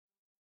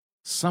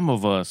Some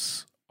of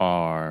us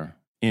are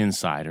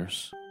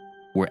insiders.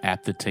 We're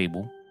at the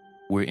table.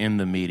 We're in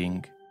the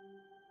meeting.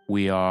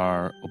 We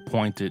are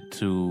appointed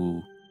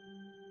to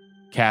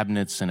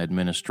cabinets and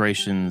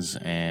administrations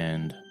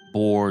and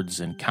boards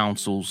and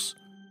councils.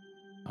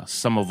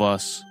 Some of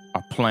us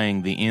are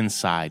playing the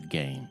inside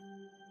game,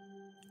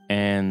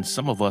 and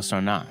some of us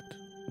are not.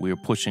 We're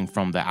pushing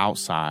from the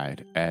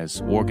outside as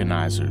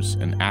organizers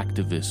and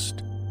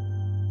activists.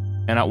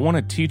 And I want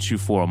to teach you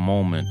for a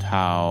moment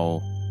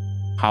how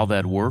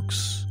that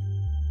works.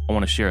 I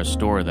want to share a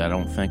story that I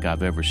don't think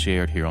I've ever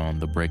shared here on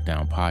the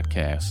Breakdown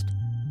podcast.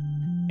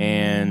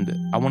 And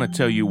I want to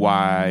tell you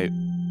why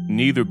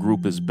neither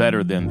group is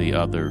better than the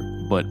other,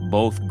 but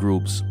both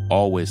groups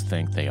always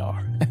think they are.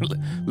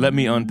 Let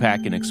me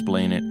unpack and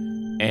explain it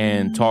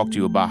and talk to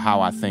you about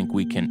how I think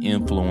we can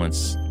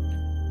influence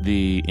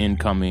the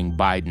incoming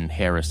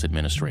Biden-Harris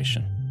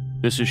administration.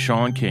 This is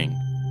Sean King.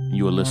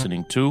 You are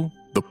listening to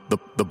The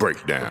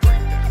Breakdown.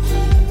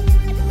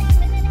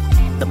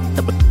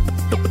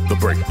 The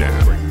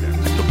Breakdown.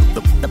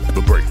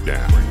 The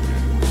Breakdown.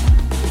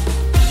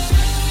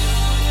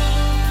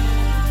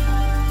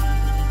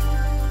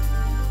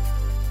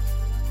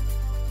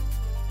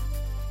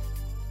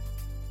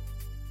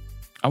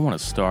 I want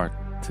to start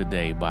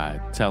today by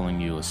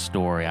telling you a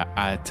story.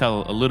 I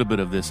tell a little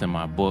bit of this in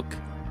my book,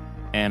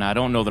 and I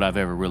don't know that I've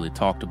ever really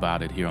talked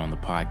about it here on the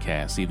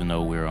podcast, even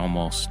though we're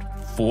almost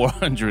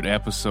 400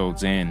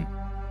 episodes in.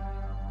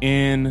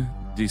 In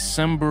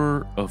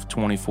December of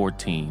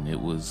 2014,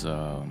 it was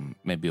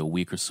maybe a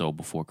week or so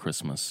before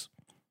Christmas,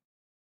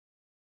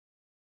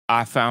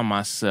 I found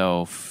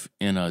myself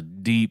in a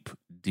deep,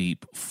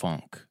 deep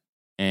funk.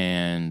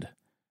 And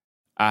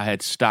I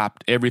had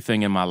stopped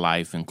everything in my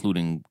life,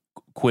 including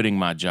quitting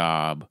my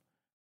job,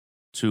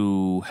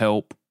 to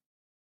help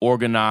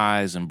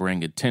organize and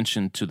bring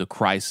attention to the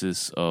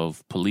crisis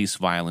of police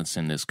violence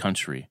in this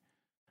country.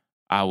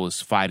 I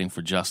was fighting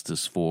for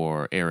justice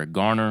for Eric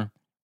Garner,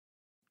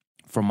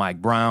 for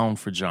Mike Brown,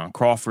 for John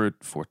Crawford,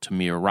 for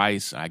Tamir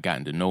Rice. I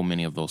gotten to know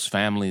many of those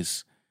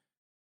families.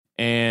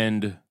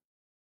 And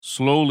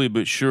slowly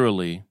but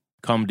surely,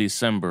 come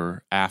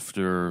December,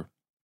 after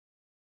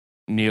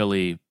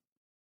nearly,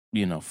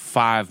 4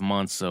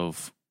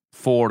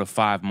 to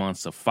 5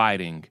 months of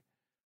fighting,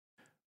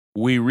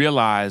 we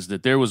realized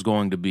that there was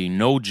going to be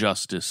no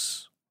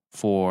justice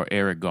for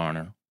Eric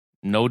Garner,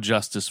 no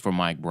justice for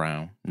Mike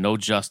Brown, no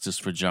justice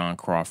for John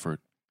Crawford,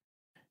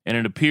 and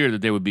it appeared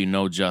that there would be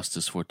no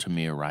justice for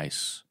Tamir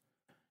Rice.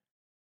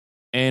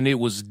 And it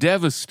was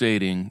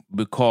devastating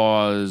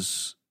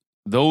because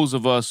those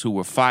of us who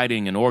were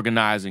fighting and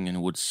organizing and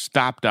who had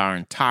stopped our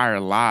entire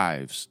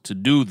lives to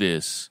do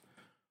this,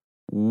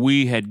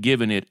 we had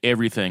given it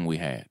everything we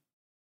had.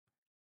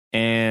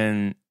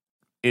 And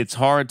it's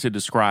hard to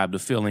describe the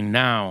feeling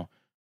now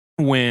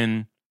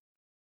when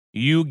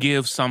you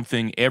give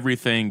something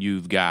everything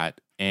you've got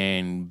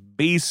and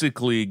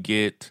basically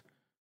get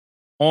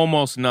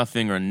almost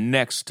nothing or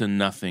next to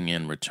nothing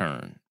in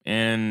return.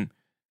 And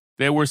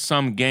there were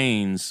some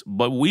gains,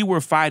 but we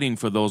were fighting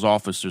for those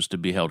officers to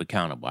be held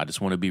accountable. I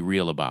just want to be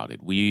real about it.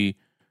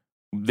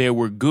 There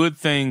were good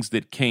things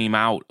that came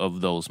out of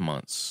those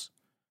months,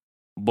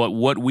 but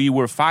what we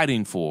were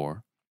fighting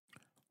for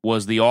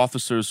was the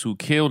officers who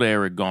killed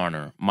Eric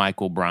Garner,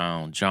 Michael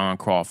Brown, John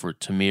Crawford,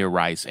 Tamir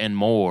Rice, and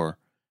more,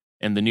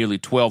 and the nearly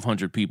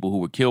 1,200 people who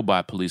were killed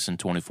by police in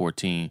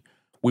 2014.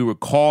 We were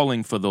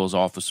calling for those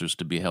officers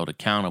to be held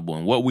accountable.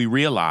 And what we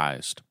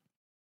realized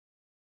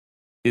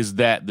is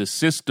that the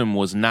system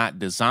was not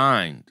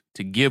designed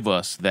to give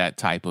us that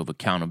type of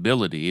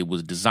accountability. It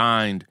was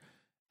designed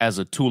as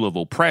a tool of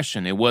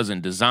oppression. It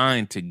wasn't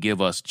designed to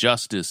give us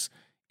justice.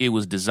 It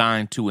was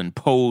designed to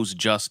impose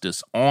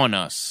justice on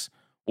us,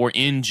 or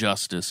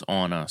injustice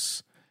on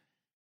us.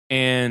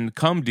 And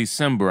come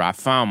December, I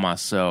found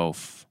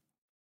myself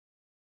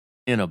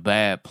in a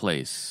bad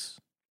place.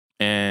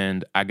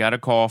 And I got a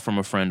call from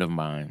a friend of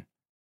mine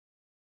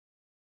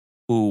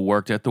who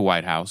worked at the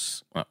White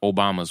House,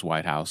 Obama's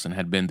White House, and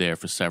had been there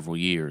for several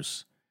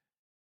years.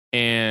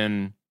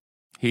 And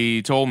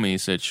he told me, he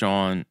said,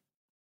 Sean,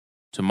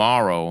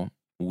 tomorrow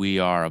we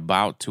are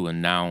about to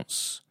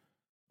announce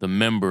the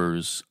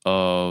members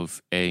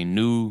of a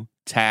new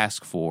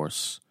task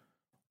force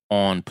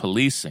on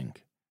policing.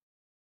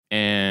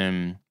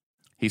 And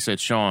he said,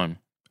 Sean,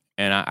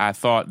 and I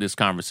thought this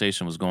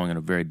conversation was going in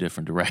a very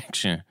different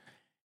direction.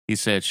 He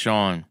said,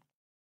 Sean,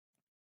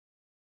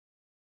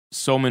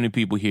 so many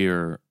people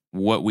hear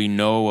what we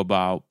know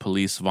about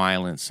police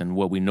violence and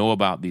what we know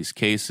about these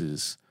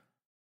cases.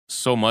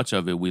 So much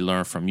of it we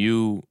learned from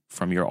you,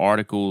 from your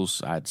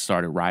articles. I'd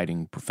started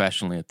writing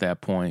professionally at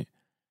that point,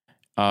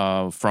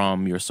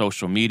 from your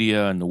social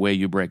media and the way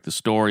you break the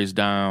stories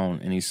down.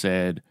 And he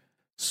said,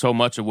 so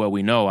much of what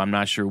we know, I'm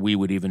not sure we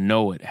would even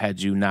know it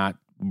had you not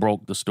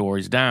broke the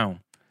stories down.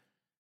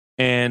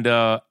 And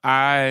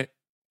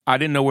I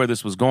didn't know where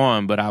this was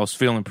going, but I was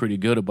feeling pretty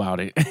good about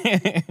it.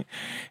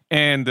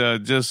 And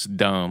just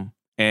dumb.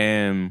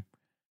 And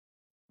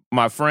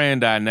my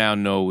friend I now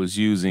know was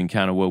using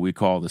kind of what we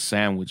call the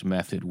sandwich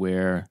method,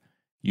 where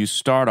you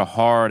start a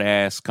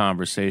hard-ass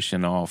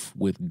conversation off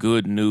with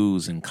good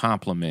news and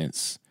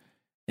compliments,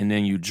 and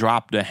then you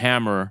drop the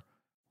hammer,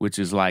 which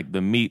is like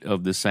the meat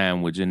of the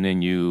sandwich, and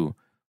then you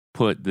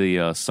put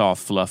the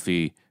soft,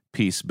 fluffy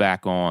piece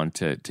back on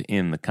to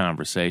end the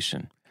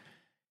conversation.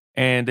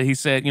 And he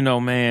said,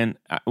 man,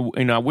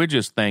 we're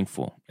just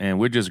thankful and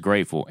we're just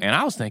grateful. And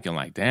I was thinking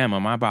like, damn,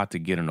 am I about to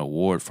get an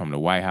award from the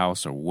White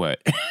House or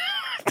what?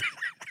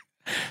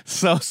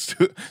 So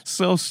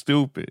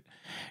stupid.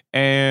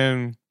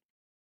 And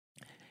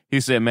he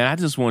said, man, I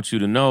just want you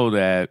to know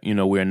that,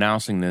 we're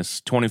announcing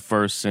this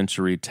 21st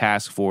Century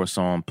Task Force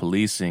on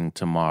Policing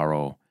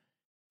tomorrow.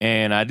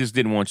 And I just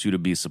didn't want you to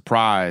be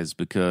surprised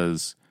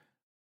because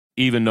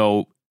even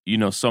though,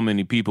 so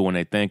many people, when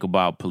they think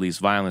about police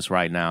violence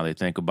right now, they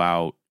think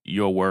about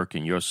your work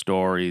and your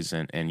stories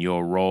and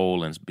your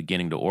role and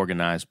beginning to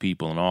organize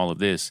people and all of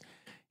this.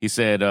 He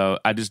said,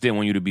 I just didn't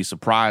want you to be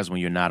surprised when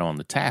you're not on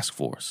the task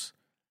force.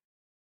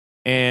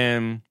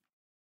 And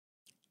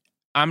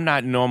I'm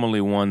not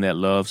normally one that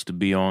loves to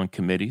be on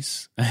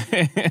committees,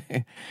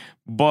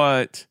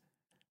 but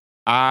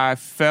I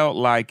felt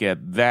like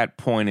at that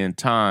point in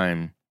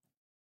time,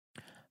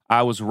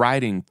 I was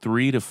writing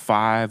 3 to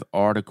 5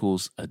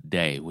 articles a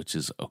day, which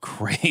is a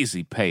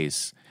crazy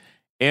pace.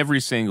 Every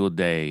single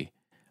day,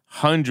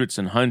 hundreds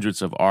and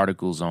hundreds of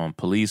articles on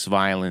police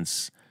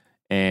violence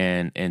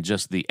and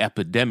just the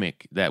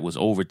epidemic that was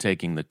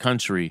overtaking the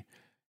country.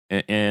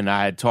 And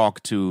I had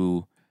talked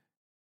to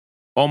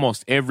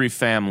almost every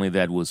family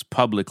that was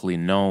publicly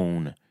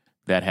known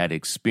that had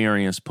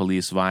experienced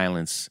police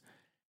violence.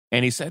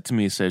 And he said to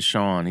me,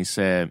 Sean,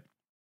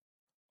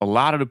 a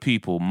lot of the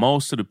people,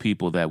 most of the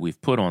people that we've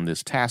put on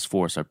this task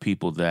force are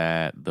people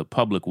that the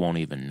public won't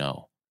even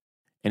know.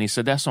 And he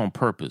said, that's on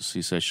purpose.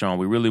 He said, Sean,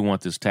 we really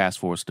want this task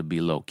force to be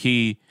low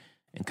key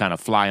and kind of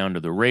fly under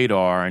the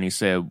radar. And he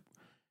said,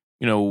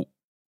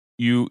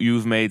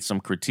 you've made some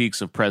critiques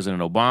of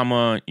President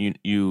Obama.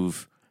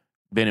 You've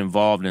been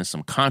involved in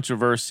some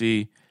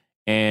controversy.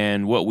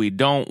 And what we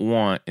don't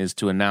want is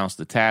to announce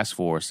the task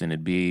force and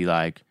it'd be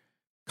like,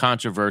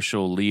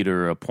 controversial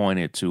leader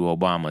appointed to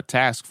Obama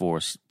task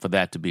force for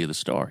that to be the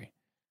story.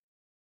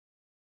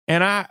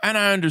 And I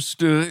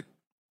understood,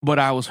 but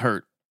I was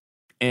hurt.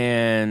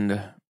 And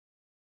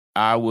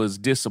I was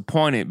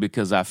disappointed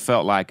because I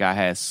felt like I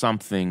had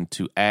something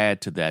to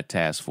add to that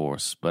task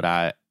force, but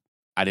I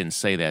didn't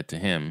say that to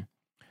him.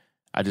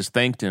 I just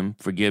thanked him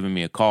for giving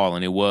me a call,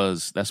 and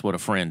that's what a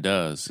friend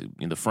does.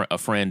 A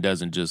friend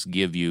doesn't just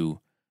give you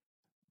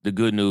the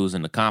good news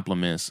and the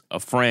compliments. A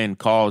friend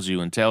calls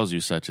you and tells you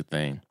such a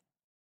thing.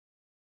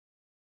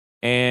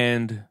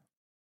 And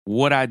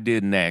what I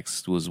did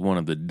next was one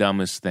of the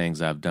dumbest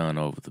things I've done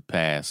over the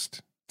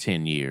past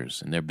 10 years.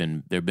 And there've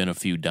been a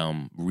few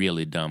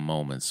really dumb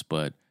moments,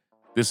 but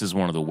this is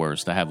one of the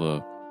worst. I have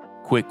a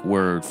quick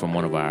word from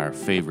one of our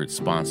favorite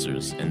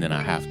sponsors, and then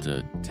I have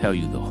to tell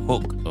you the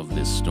hook of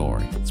this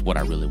story. It's what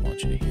I really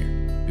want you to hear.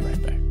 Be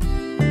right back.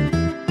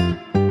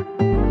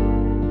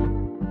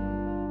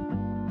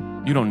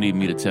 You don't need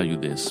me to tell you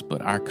this,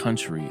 but our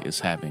country is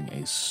having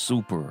a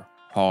super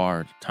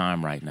hard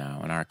time right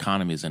now, and our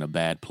economy is in a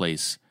bad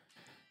place.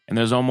 And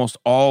there's almost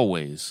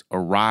always a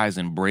rise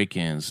in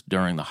break-ins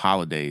during the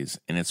holidays,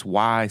 and it's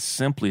why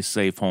Simply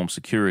Safe Home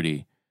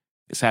Security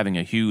is having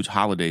a huge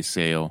holiday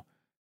sale.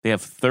 They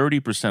have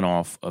 30%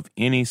 off of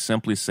any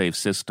Simply Safe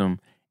system,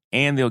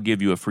 and they'll give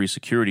you a free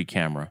security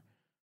camera.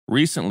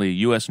 Recently,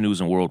 U.S.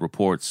 News & World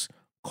Reports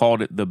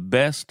called it the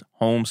best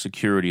home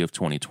security of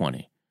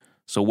 2020.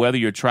 So whether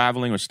you're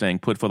traveling or staying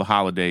put for the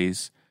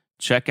holidays,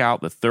 check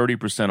out the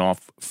 30%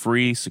 off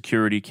free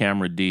security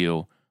camera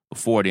deal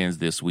before it ends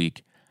this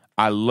week.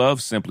 I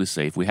love Simply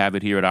Safe. We have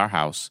it here at our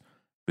house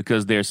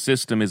because their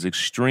system is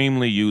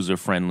extremely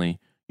user-friendly.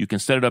 You can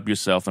set it up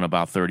yourself in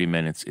about 30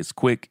 minutes. It's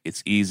quick,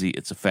 it's easy,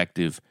 it's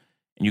effective,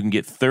 and you can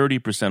get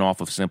 30%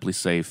 off of Simply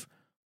Safe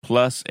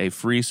plus a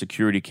free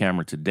security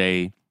camera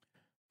today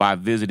by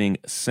visiting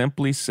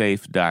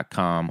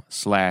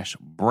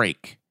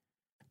simplysafe.com/break.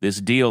 This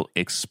deal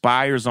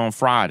expires on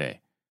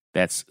Friday.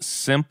 That's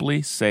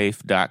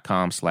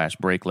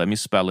simplysafe.com/break. Let me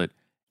spell it.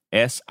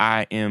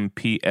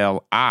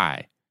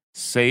 SIMPLI,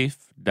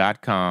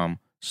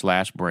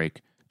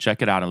 safe.com/break.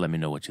 Check it out and let me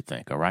know what you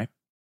think, all right?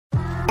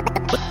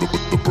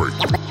 The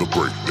breakdown. The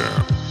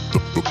breakdown.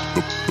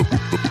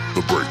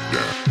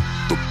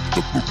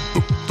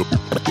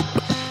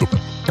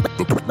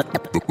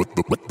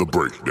 The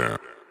breakdown.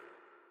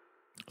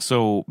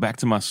 So back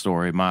to my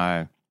story.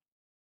 My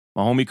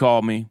homie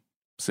called me,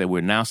 said we're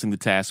announcing the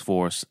task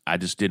force. I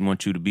just didn't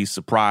want you to be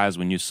surprised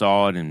when you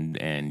saw it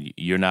and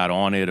you're not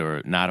on it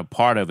or not a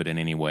part of it in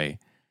any way.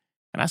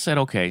 And I said,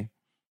 okay.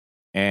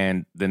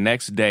 And the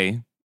next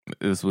day,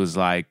 this was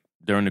like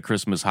during the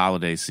Christmas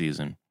holiday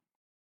season.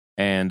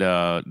 And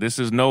this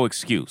is no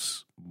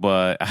excuse,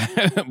 but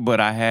but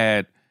I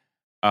had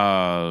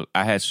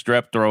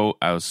strep throat.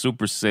 I was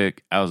super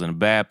sick. I was in a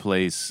bad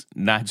place,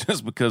 not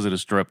just because of the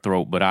strep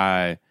throat, but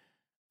I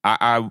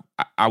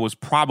was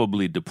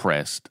probably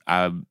depressed.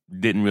 I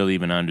didn't really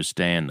even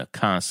understand the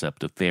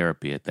concept of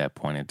therapy at that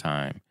point in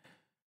time.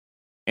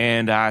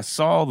 And I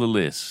saw the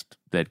list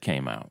that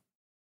came out.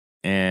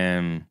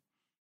 And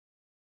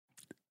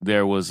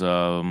there was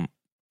a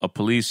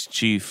police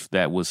chief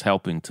that was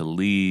helping to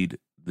lead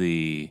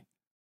the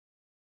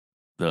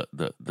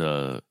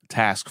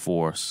task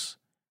force.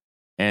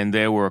 And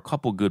there were a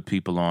couple good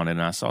people on it.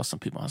 And I saw some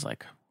people. I was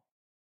like,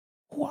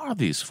 who are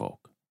these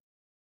folk?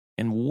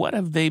 And what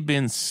have they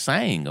been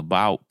saying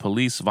about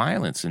police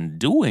violence and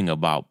doing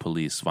about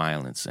police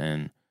violence?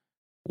 And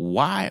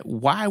why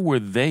were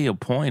they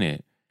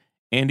appointed?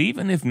 And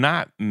even if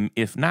not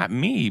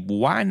me,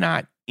 why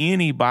not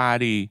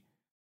anybody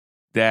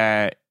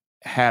that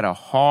had a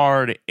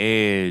hard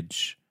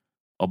edge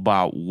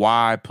about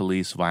why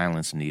police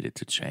violence needed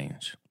to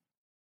change?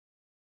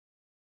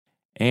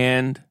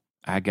 And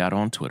I got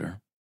on Twitter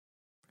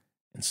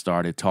and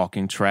started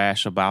talking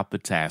trash about the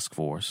task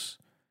force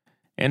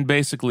and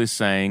basically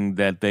saying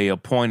that they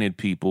appointed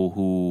people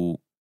who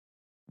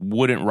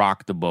wouldn't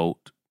rock the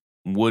boat,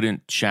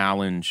 wouldn't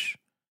challenge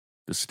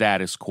the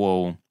status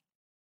quo,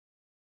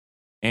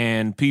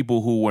 and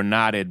people who were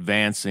not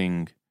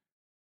advancing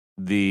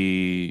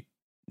the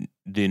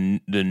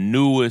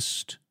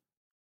newest,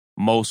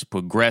 most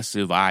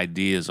progressive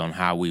ideas on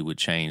how we would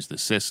change the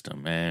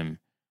system. And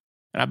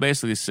I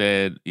basically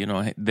said,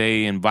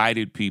 they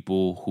invited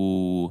people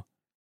who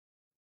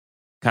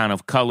kind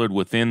of colored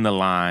within the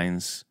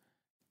lines,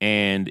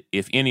 and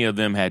if any of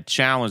them had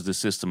challenged the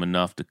system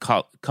enough to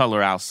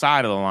color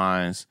outside of the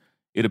lines,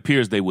 it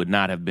appears they would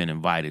not have been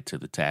invited to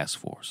the task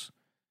force.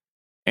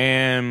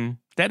 And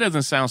that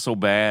doesn't sound so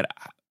bad.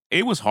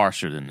 It was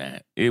harsher than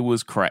that. It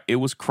was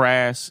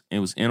crass. It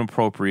was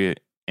inappropriate,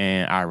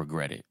 and I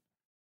regret it.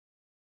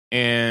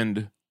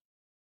 And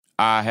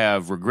I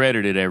have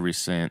regretted it ever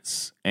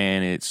since.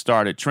 And it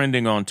started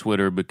trending on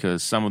Twitter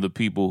because some of the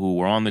people who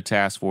were on the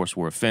task force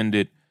were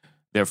offended.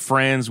 Their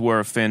friends were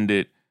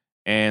offended.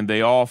 And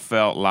they all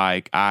felt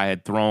like I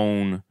had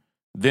thrown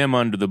them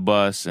under the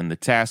bus, and the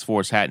task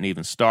force hadn't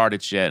even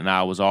started yet, and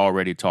I was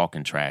already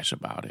talking trash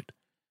about it.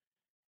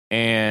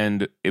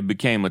 And it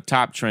became a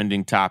top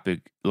trending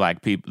topic.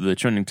 The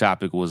trending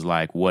topic was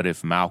like, what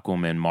if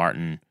Malcolm and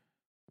Martin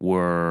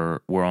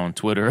were on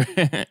Twitter?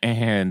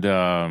 And,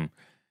 the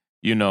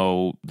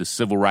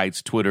civil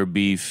rights Twitter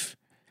beef.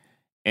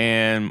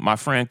 And my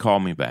friend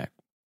called me back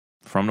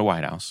from the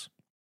White House.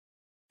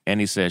 And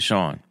he said,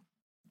 Sean,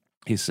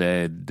 he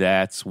said,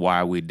 that's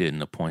why we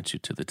didn't appoint you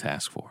to the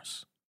task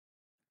force.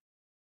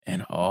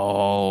 And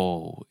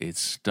it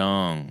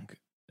stung.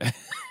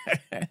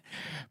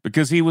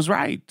 Because he was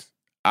right.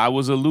 I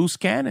was a loose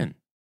cannon.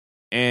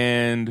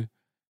 And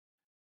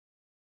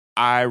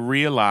I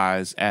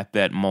realized at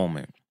that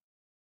moment,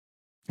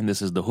 and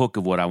this is the hook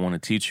of what I want to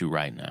teach you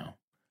right now.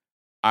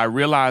 I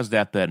realized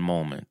at that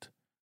moment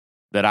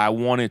that I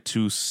wanted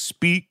to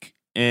speak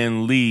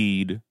and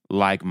lead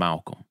like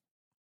Malcolm.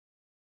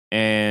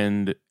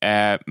 And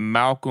at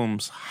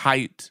Malcolm's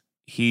height,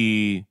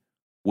 he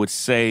would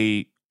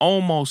say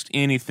almost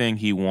anything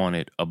he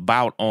wanted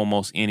about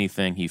almost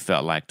anything he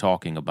felt like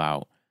talking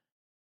about,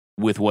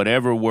 with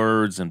whatever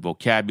words and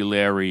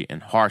vocabulary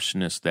and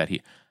harshness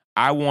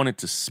I wanted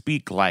to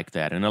speak like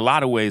that. In a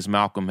lot of ways,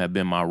 Malcolm had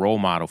been my role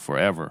model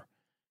forever.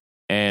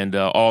 And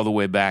all the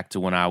way back to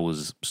when I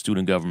was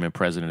student government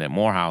president at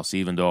Morehouse,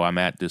 even though I'm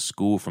at this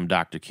school from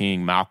Dr.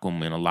 King,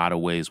 Malcolm in a lot of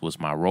ways was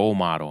my role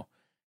model.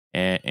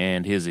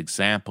 And his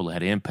example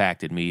had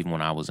impacted me even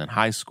when I was in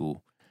high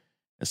school.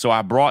 And so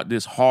I brought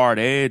this hard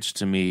edge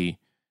to me,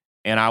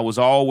 and I was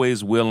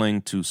always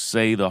willing to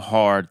say the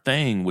hard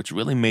thing, which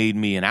really made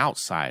me an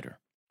outsider.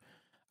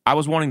 I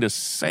was wanting to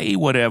say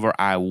whatever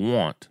I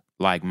want,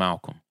 like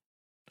Malcolm,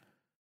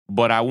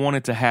 but I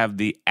wanted to have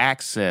the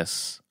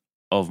access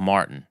of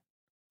Martin.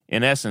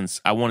 In essence,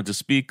 I wanted to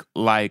speak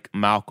like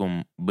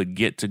Malcolm, but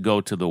get to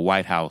go to the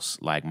White House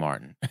like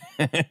Martin.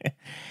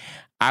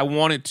 I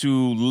wanted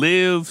to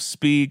live,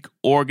 speak,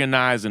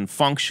 organize, and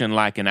function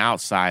like an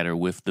outsider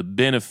with the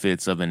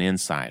benefits of an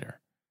insider.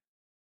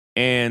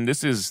 And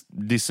this is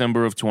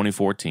December of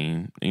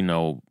 2014,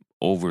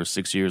 over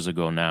 6 years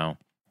ago now.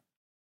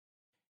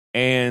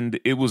 And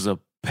it was a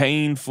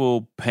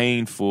painful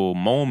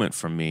moment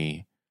for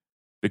me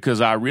because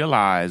I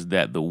realized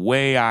that the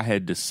way I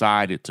had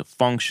decided to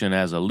function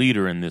as a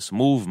leader in this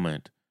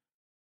movement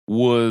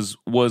was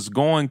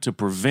going to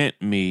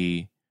prevent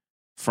me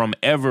from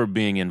ever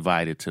being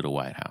invited to the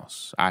White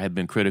House. I had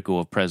been critical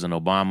of President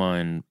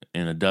Obama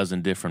in a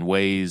dozen different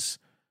ways,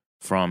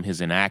 from his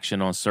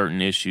inaction on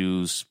certain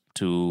issues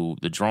to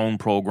the drone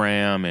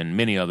program and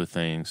many other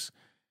things.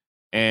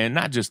 And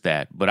not just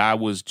that, but I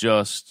was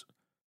just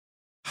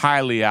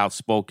highly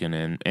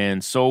outspoken,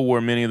 and so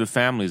were many of the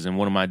families. And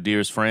one of my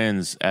dearest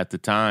friends at the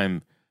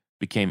time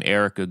became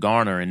Erica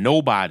Garner, and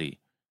nobody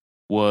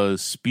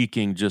was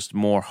speaking just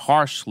more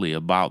harshly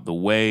about the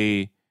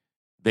way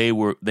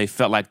they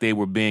felt like they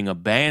were being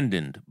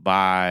abandoned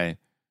by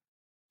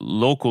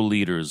local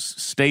leaders,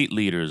 state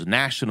leaders,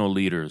 national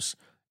leaders,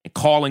 and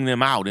calling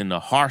them out in the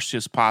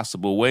harshest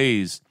possible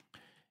ways.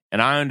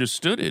 And I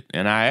understood it,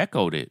 and I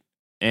echoed it.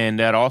 And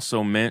that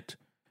also meant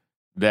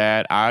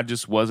that I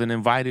just wasn't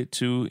invited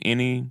to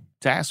any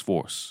task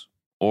force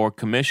or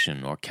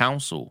commission or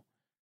council.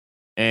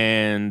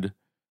 And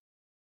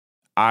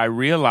I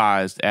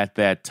realized at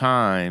that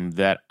time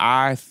that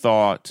I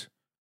thought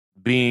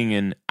being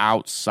an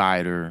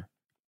outsider,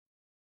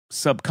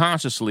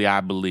 subconsciously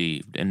I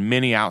believed, and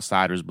many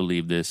outsiders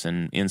believe this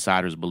and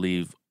insiders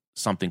believe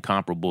something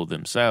comparable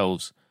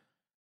themselves,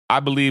 I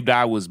believed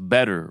I was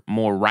better,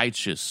 more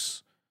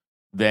righteous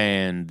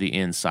than the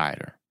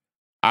insider.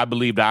 I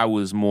believed I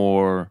was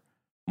more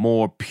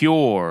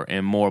pure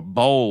and more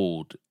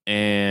bold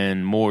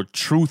and more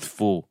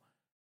truthful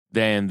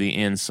than the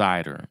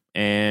insider.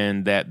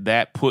 And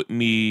that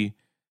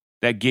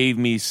gave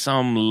me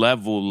some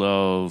level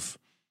of,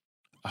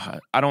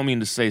 I don't mean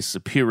to say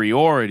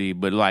superiority,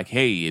 but like,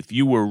 hey, if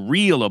you were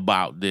real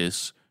about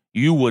this,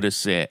 you would have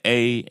said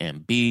A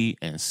and B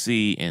and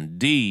C and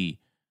D.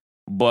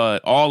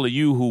 But all of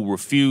you who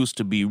refuse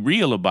to be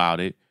real about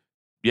it,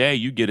 yeah,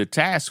 you get a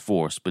task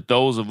force. But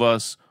those of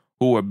us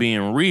who are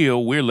being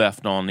real, we're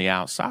left on the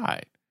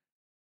outside.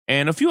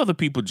 And a few other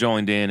people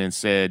joined in and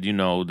said,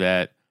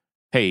 that,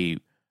 hey,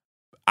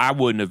 I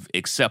wouldn't have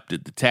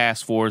accepted the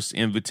task force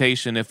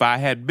invitation if I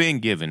had been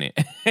given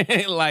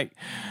it. Like,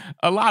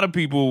 a lot of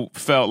people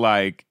felt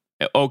like,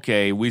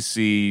 okay, we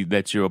see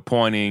that you're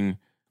appointing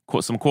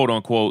some quote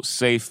unquote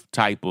safe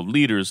type of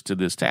leaders to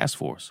this task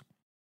force.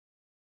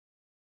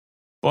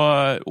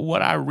 But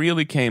what I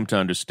really came to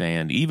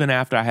understand, even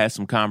after I had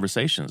some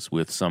conversations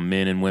with some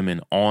men and women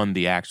on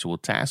the actual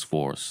task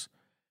force,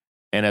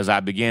 and as I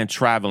began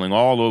traveling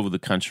all over the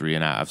country,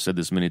 and I've said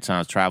this many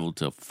times, traveled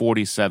to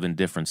 47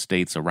 different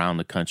states around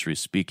the country,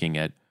 speaking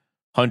at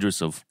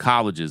hundreds of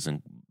colleges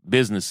and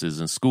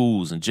businesses and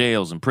schools and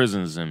jails and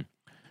prisons and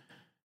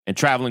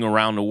traveling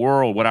around the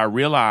world, what I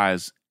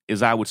realized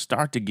is I would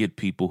start to get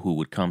people who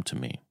would come to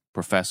me,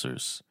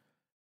 professors,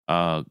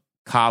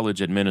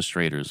 college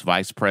administrators,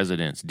 vice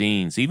presidents,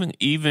 deans,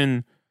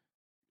 even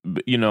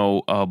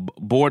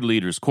board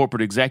leaders,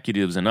 corporate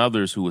executives, and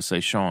others who would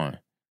say, Sean,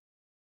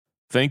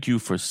 thank you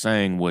for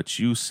saying what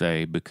you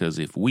say, because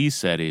if we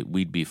said it,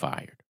 we'd be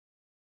fired.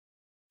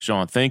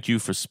 Sean, thank you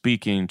for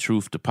speaking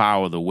truth to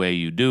power the way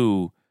you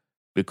do,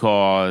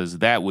 because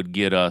that would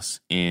get us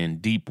in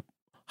deep,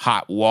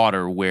 hot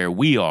water where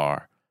we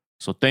are.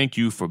 So thank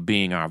you for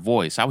being our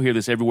voice. I would hear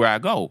this everywhere I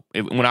go.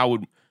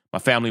 My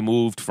family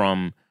moved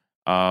from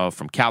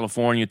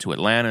California to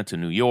Atlanta to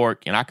New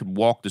York, and I could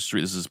walk the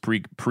street. This is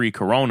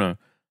pre-corona.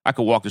 I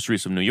could walk the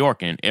streets of New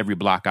York, and every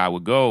block I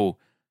would go,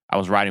 I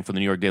was writing for the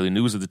New York Daily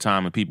News at the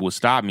time, and people would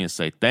stop me and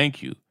say,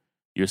 thank you.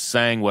 You're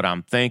saying what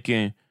I'm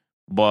thinking,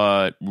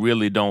 but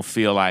really don't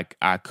feel like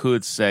I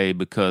could say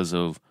because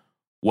of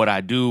what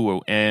I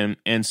do.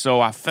 And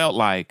so I felt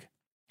like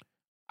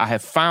I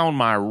had found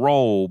my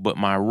role, but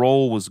my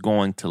role was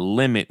going to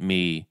limit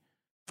me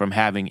from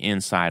having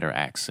insider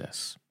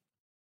access.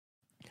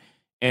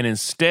 And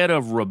instead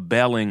of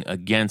rebelling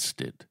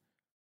against it,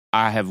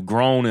 I have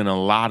grown in a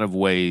lot of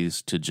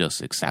ways to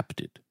just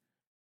accept it.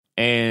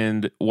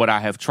 And what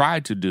I have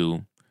tried to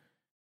do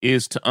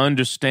is to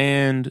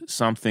understand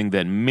something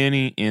that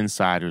many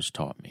insiders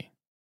taught me.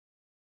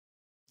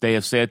 They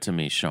have said to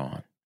me,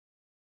 Sean,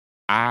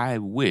 I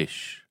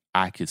wish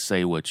I could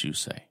say what you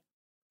say,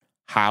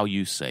 how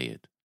you say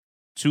it,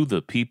 to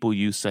the people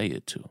you say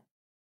it to.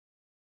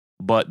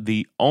 But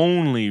the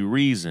only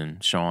reason,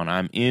 Sean,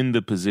 I'm in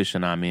the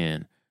position I'm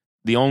in,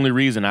 the only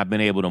reason I've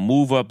been able to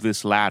move up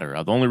this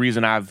ladder, the only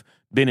reason I've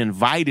been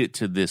invited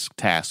to this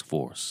task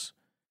force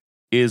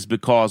is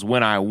because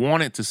when I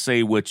wanted to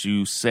say what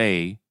you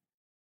say,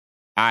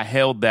 I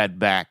held that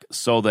back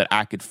so that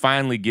I could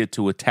finally get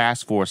to a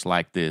task force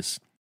like this,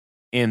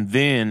 and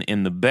then,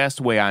 in the best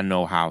way I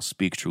know how,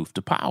 speak truth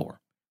to power.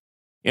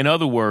 In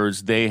other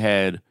words, they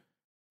had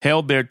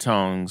held their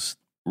tongues,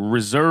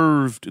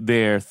 reserved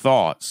their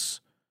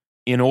thoughts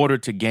in order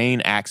to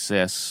gain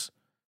access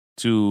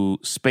to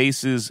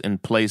spaces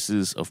and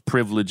places of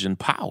privilege and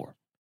power.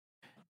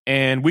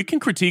 And we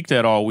can critique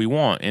that all we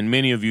want. And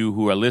many of you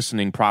who are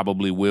listening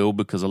probably will,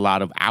 because a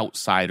lot of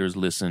outsiders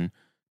listen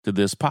to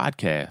this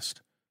podcast.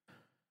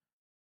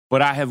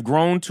 But I have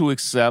grown to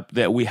accept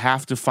that we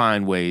have to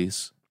find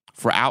ways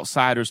for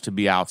outsiders to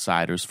be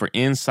outsiders, for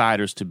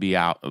insiders to be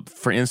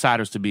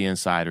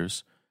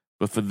insiders,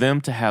 but for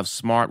them to have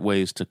smart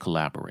ways to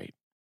collaborate.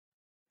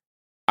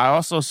 I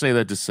also say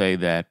that to say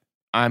that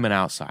I'm an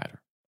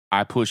outsider.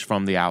 I push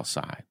from the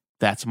outside.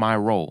 That's my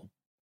role.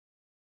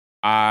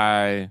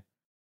 I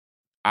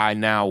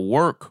now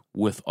work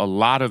with a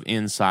lot of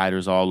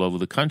insiders all over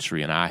the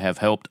country, and I have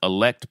helped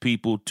elect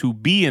people to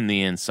be in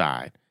the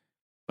inside,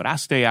 but I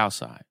stay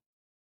outside.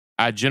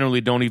 I generally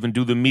don't even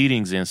do the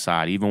meetings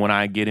inside, even when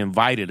I get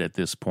invited at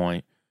this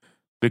point,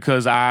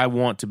 because I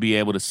want to be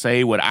able to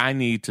say what I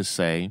need to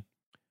say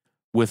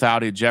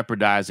without it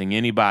jeopardizing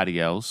anybody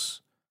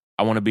else.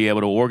 I want to be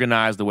able to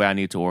organize the way I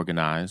need to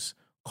organize,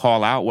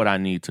 call out what I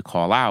need to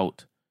call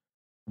out,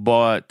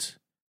 but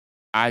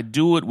I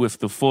do it with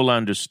the full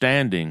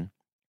understanding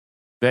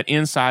that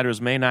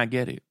insiders may not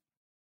get it,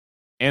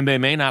 and they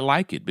may not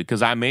like it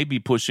because I may be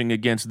pushing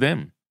against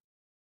them.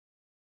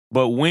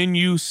 But when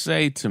you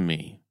say to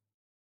me,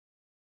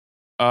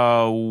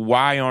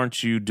 why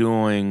aren't you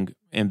doing,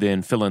 and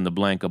then fill in the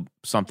blank of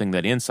something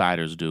that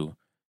insiders do?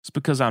 It's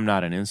because I'm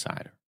not an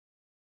insider.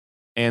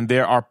 And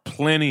there are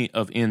plenty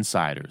of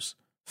insiders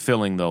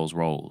filling those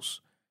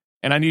roles.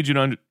 And I need you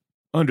to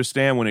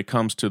understand when it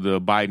comes to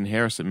the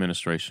Biden-Harris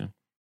administration,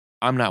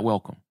 I'm not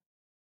welcome.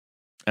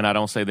 And I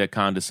don't say that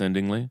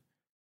condescendingly.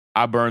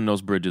 I burned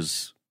those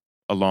bridges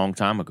a long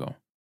time ago.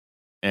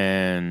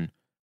 And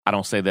I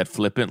don't say that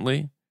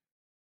flippantly.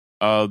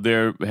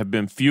 There have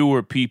been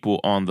fewer people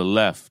on the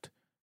left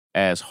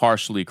as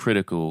harshly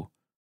critical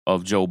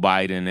of Joe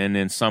Biden and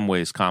in some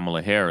ways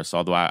Kamala Harris,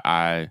 although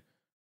I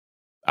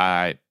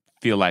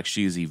feel like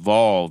she's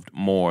evolved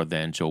more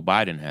than Joe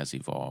Biden has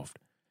evolved.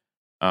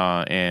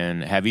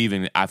 And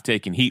I've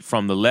taken heat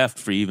from the left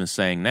for even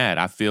saying that.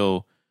 I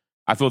feel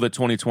that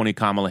 2020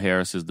 Kamala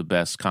Harris is the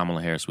best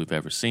Kamala Harris we've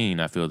ever seen.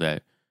 I feel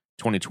that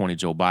 2020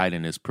 Joe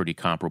Biden is pretty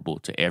comparable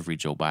to every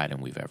Joe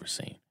Biden we've ever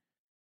seen.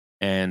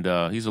 And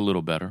he's a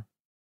little better.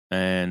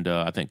 And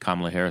I think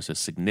Kamala Harris is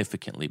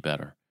significantly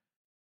better.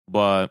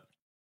 But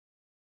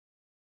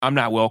I'm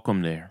not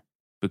welcome there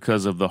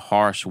because of the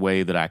harsh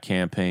way that I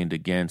campaigned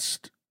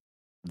against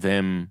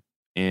them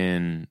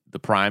in the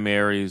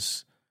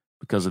primaries,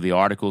 because of the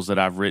articles that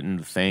I've written,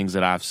 the things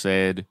that I've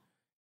said.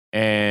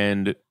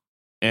 And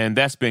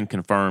that's been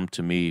confirmed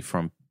to me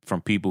from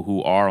people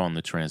who are on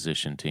the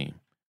transition team.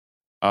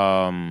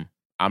 I'm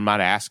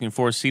not asking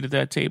for a seat at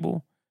that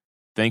table.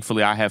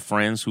 Thankfully, I have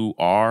friends who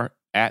are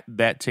at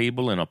that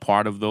table and a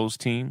part of those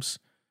teams.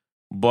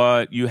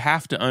 But you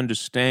have to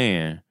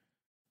understand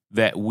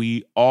that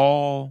we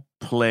all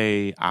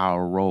play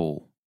our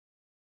role.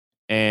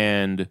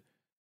 And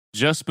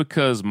just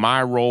because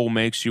my role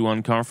makes you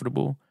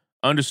uncomfortable,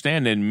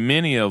 understand that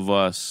many of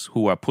us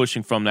who are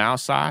pushing from the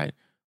outside,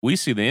 we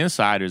see the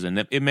insiders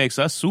and it makes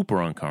us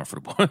super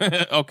uncomfortable.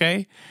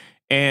 Okay?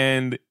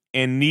 And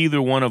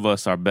neither one of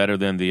us are better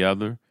than the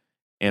other.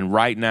 And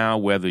right now,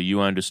 whether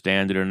you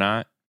understand it or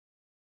not,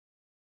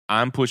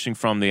 I'm pushing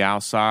from the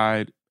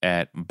outside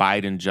at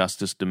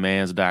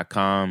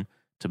BidenJusticeDemands.com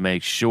to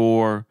make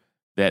sure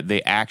that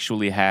they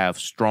actually have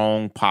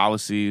strong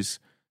policies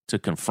to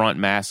confront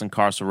mass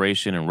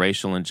incarceration and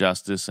racial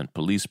injustice and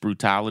police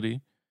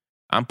brutality.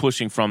 I'm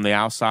pushing from the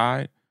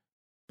outside,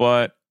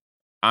 but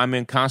I'm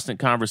in constant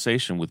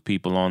conversation with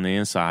people on the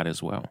inside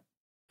as well.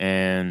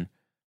 And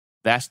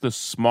that's the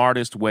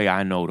smartest way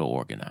I know to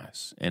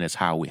organize, and it's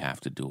how we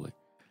have to do it.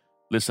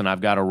 Listen,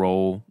 I've got to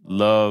roll.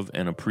 Love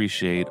and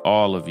appreciate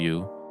all of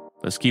you.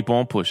 Let's keep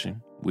on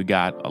pushing. We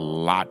got a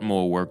lot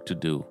more work to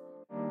do.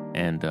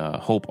 And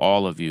hope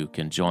all of you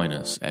can join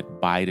us at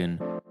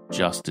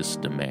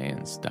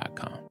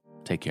BidenJusticeDemands.com.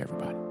 Take care,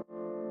 everybody.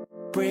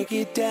 Break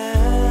it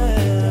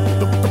down.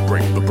 The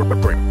breakdown.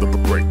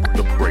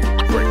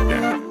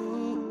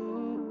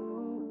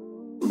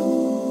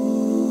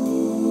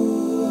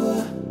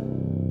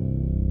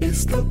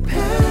 It's the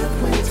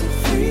pathway to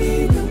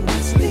freedom.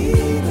 It's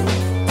leading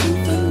to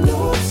the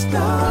North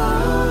Star.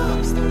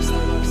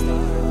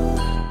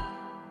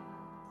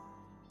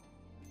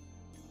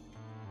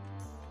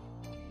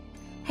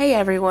 Hey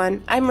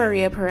everyone, I'm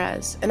Maria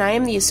Perez, and I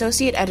am the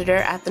Associate Editor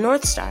at The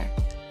North Star.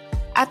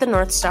 At The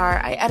North Star,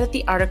 I edit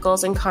the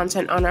articles and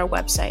content on our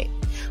website.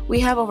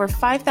 We have over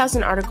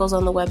 5,000 articles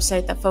on the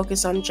website that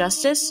focus on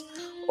justice,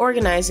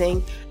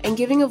 organizing, and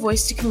giving a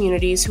voice to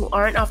communities who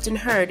aren't often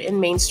heard in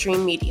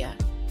mainstream media.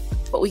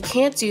 But we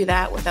can't do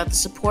that without the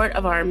support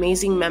of our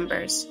amazing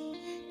members.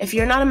 If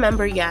you're not a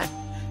member yet,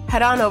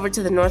 head on over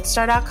to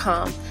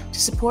thenorthstar.com to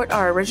support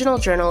our original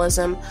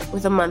journalism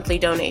with a monthly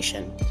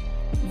donation.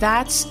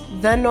 That's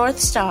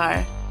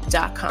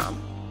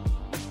thenorthstar.com.